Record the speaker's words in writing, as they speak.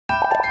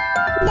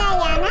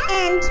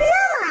and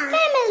Roma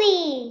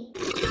family.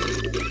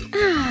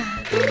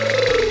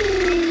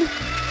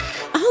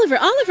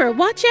 Oliver,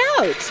 watch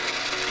out!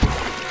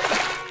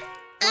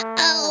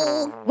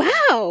 Uh-oh.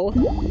 Wow!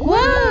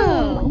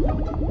 Whoa!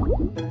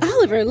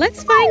 Oliver,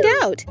 let's find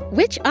out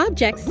which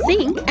objects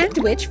sink and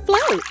which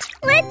float.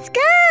 Let's go.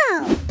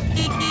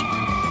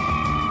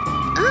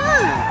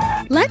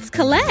 Oh. Let's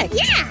collect.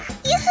 Yeah.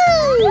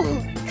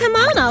 Yoo-hoo. Come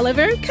on,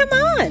 Oliver, come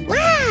on.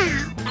 Wow.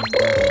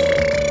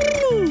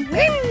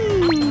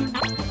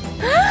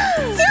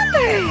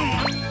 Super.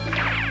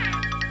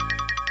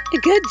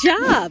 Good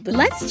job.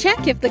 Let's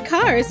check if the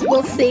cars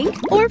will sink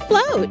or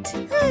float.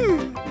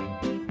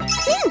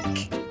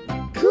 Sink.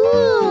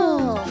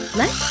 Cool.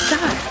 Let's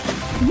start.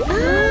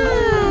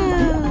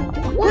 Oh.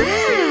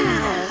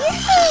 Wow.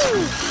 Yoo-hoo.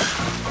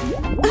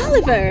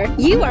 Oliver,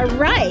 you are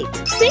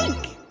right.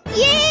 Sink.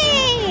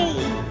 Yay.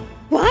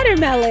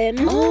 Watermelon.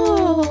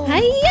 Oh.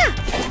 Hiya.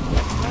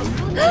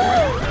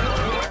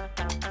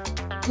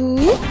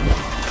 Ooh.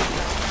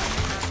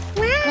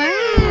 Wow.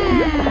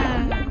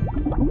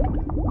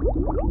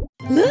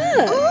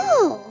 Look.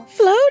 Oh.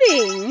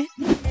 Floating.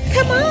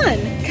 Come on.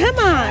 Come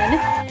on.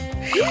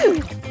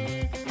 Phew.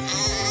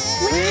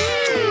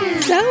 Wow.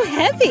 So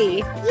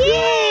heavy.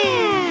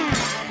 Yeah.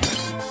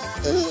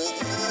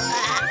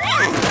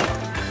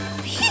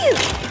 Phew.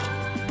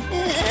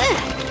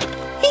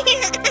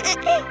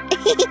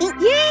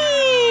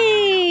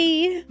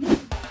 Yay!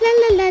 La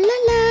la la la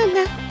la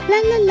la la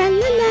la la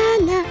la la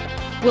la.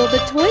 Will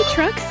the toy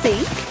truck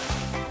sink?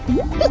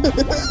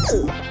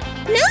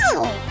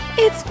 No.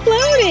 It's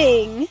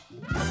floating.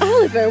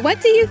 Oliver, what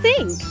do you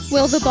think?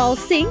 Will the ball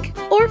sink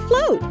or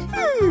float?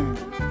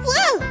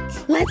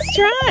 Float. Let's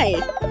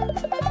try.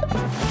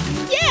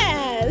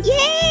 Yes!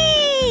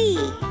 Yay.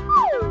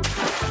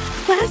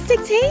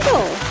 Plastic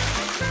table.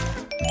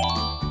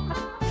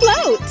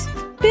 Float.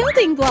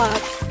 Building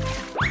blocks.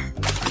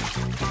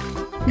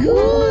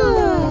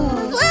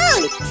 Cool.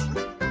 Float.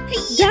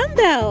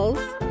 Dumbbells.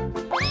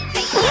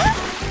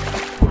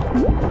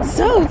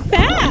 So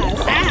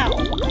fast. Ow.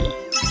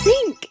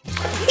 Sink.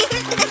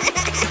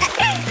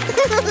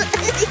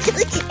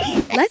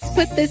 Let's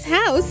put this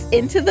house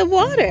into the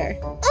water.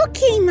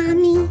 Okay,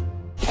 Mommy.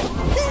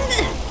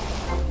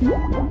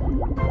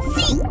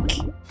 Sink.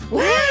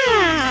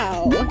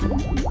 Wow!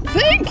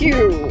 Thank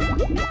you!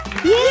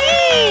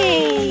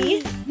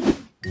 Yay!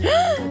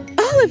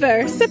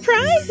 Oliver,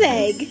 surprise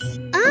egg!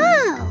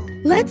 Oh.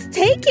 Let's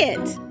take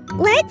it!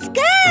 Let's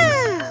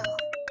go.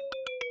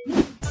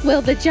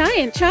 Will the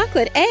giant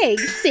chocolate egg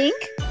sink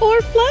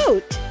or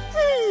float?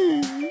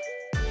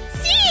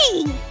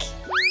 Sink.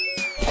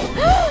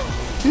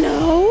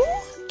 No!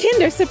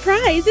 Kinder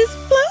Surprise is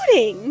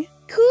floating!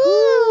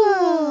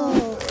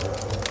 Cool.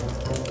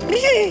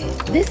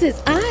 This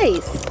is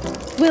ice.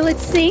 Will it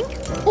sink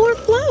or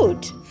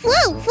float?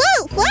 Float,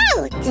 float,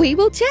 float. We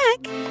will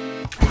check.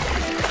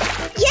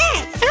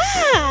 Yes.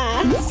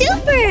 Ah!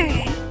 Super.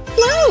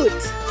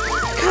 Float!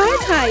 Car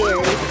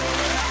tires.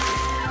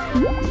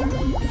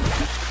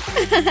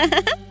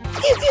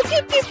 Pew, pew,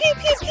 pew, pew, pew,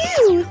 pew,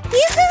 pew.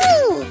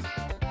 Yoo-hoo.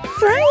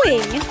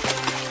 Throwing.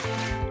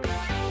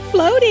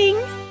 Floating.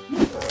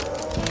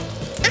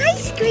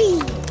 Ice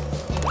cream.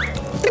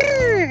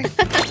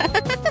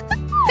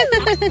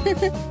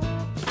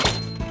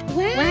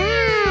 Wow.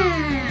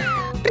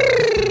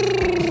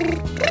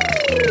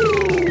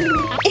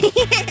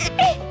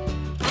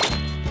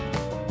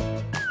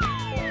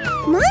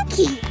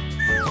 Monkey.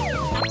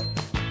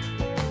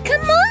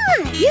 Come on.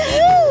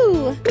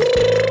 Yoo-hoo!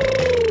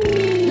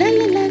 La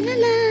la la la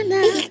la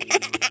la.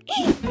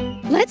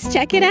 Let's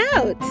check it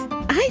out.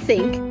 I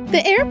think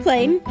the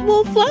airplane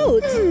will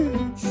float.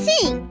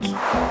 Sink.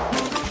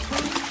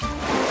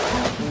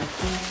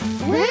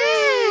 Wow!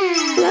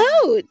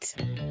 Float!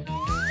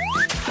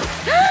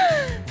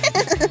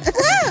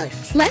 Float.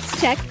 Let's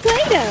check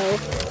Play-Doh.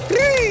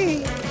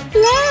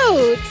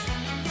 Float!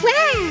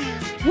 Wow.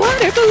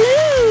 Water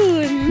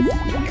balloons!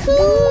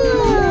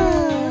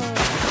 Cool.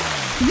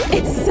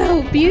 It's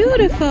so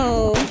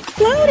beautiful!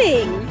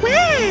 Floating!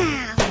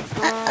 Wow.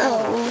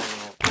 Uh-oh.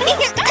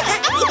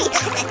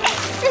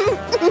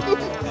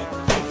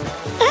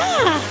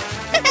 Ah!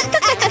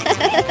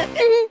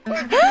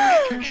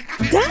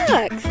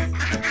 Ducks!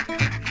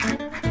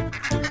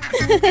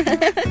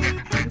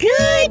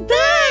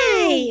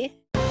 Goodbye.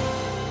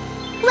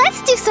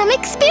 Let's do some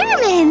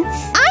experiments.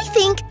 I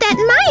think that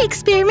my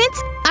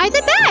experiments are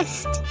the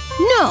best.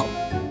 No,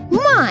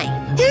 mine.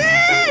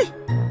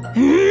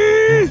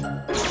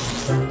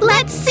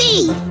 Let's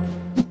see.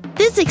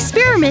 This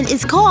experiment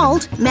is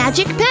called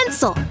Magic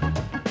Pencil.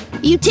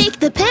 You take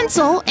the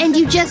pencil and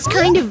you just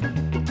kind of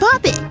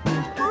pop it.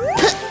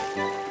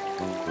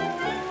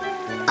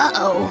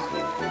 Uh-oh.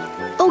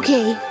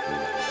 Okay,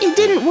 it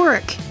didn't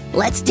work.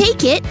 Let's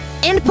take it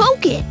and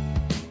poke it,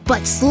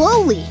 but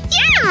slowly.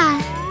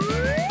 Yeah.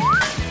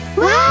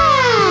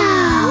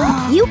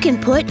 Wow! You can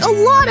put a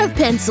lot of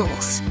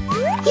pencils.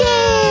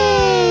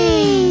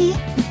 Yay.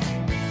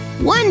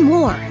 One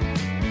more.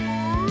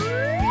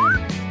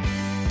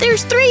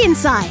 There's 3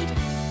 inside.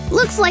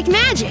 Looks like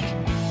magic.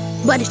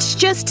 but it's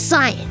just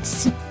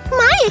science.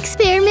 My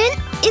experiment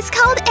is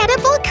called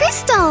edible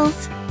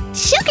crystals.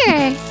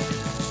 Sugar.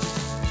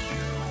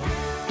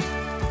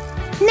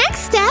 Next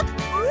step,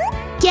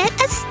 get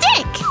a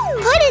stick.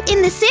 Put it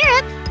in the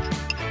syrup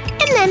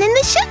and then in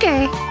the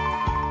sugar.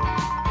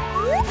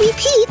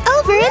 Repeat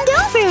over and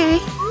over.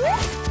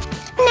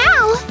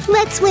 Now,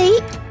 let's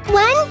wait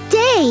 1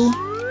 day.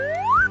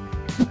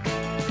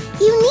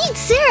 You need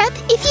syrup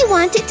if you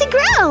want it to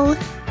grow.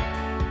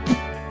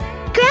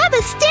 Grab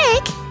a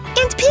stick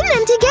and pin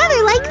them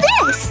together like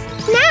this.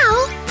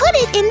 Now, put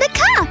it in the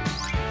cup.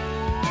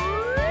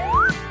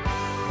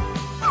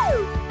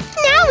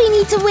 Now we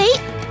need to wait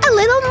a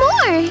little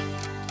more.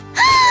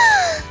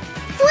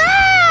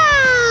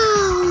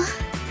 Wow!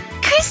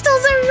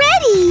 Crystals are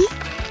ready!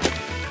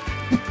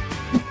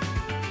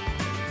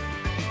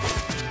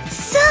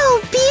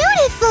 So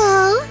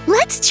beautiful!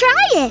 Let's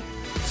try it!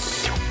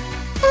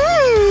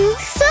 Mmm,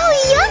 so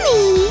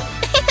yummy!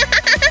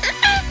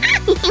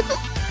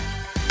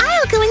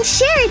 I'll go and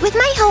share it with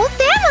my whole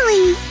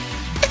family!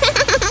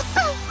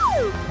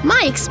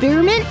 My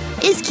experiment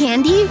is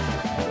candy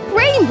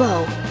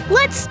rainbow.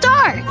 Let's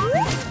start.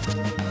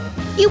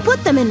 You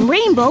put them in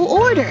rainbow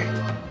order.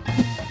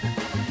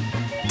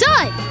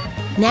 Done!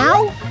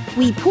 Now,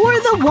 we pour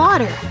the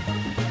water.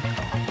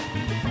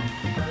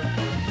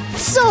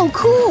 So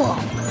cool!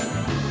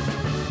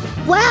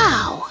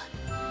 Wow!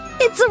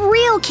 It's a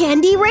real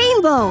candy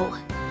rainbow!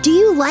 Do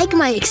you like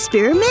my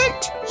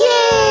experiment?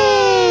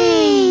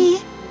 Yay!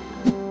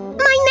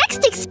 My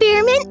next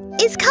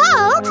experiment is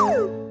called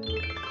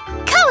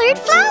colored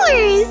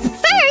flowers.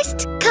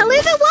 First,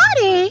 color the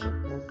water.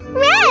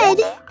 Red.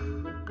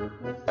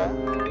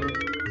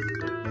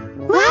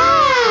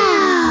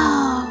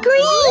 Wow!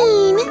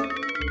 Green.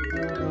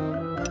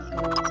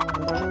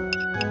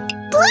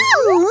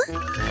 Blue.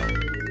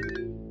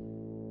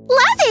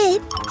 Love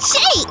it.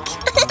 Shake.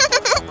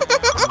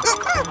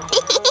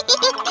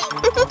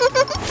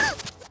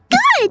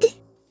 Good.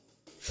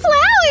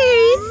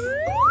 Flowers.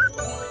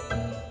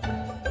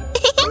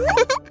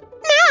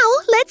 Now,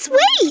 let's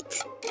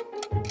wait.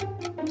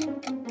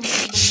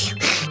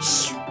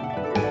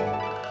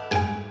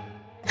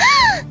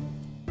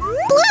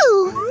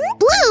 Blue.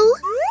 Blue.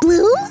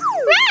 Blue.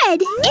 Red.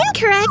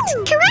 Incorrect.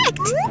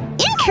 Correct.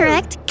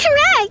 Incorrect.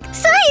 Correct.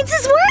 Science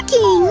is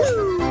working.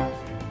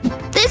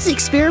 This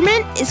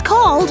experiment is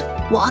called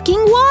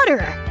walking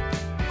water.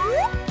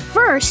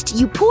 First,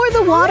 you pour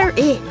the water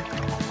in.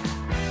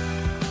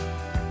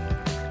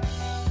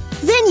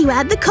 Then you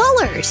add the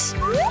colors.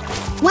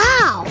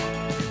 Wow!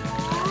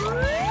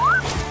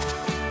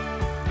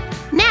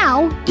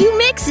 Now, you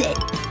mix it.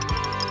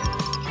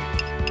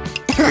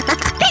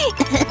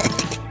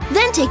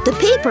 Then take the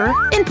paper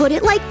and put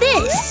it like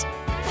this.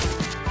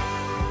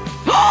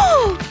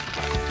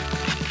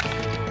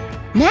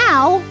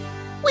 Now,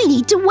 we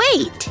need to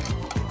wait.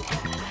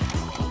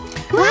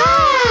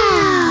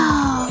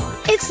 Wow!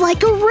 It's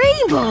like a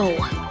rainbow.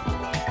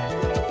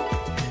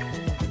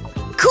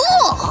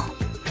 Cool!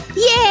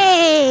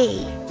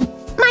 Yay!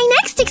 My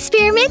next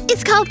experiment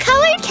is called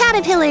colored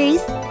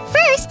caterpillars.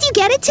 First, you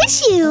get a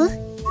tissue.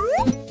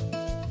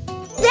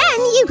 Then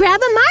you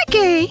grab a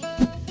marker.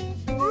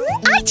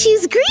 I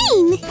choose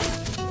green.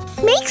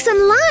 Make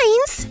some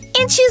lines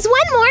and choose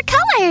one more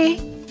color.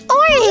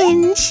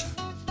 Orange.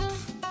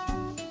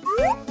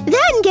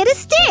 Then get a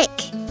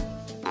stick.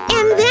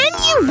 And then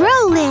you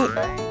roll it.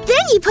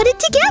 Then you put it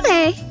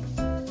together.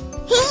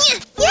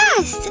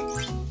 Yes!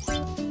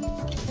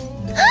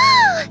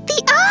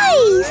 The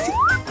eyes!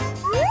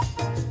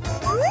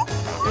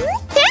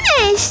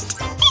 Finished!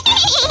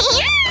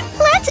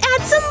 Let's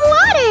add some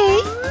water!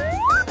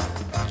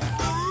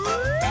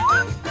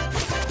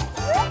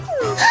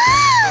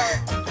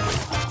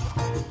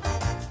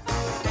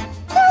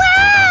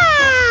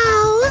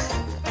 Wow!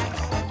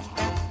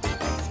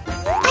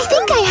 I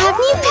think I have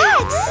new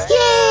pets!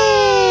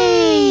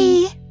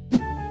 Yay!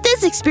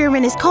 This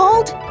experiment is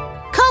called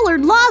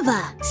colored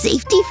lava.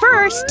 Safety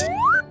first.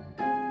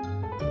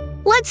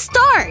 Let's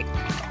start.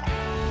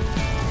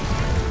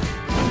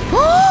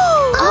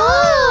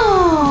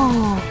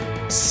 Oh!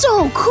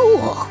 So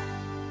cool.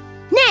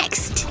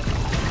 Next.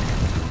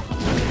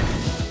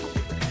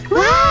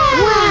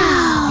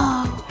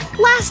 Wow!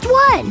 Last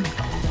one.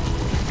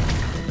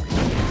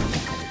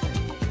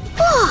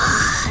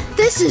 Oh,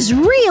 this is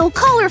real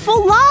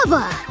colorful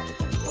lava.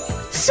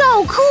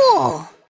 So cool.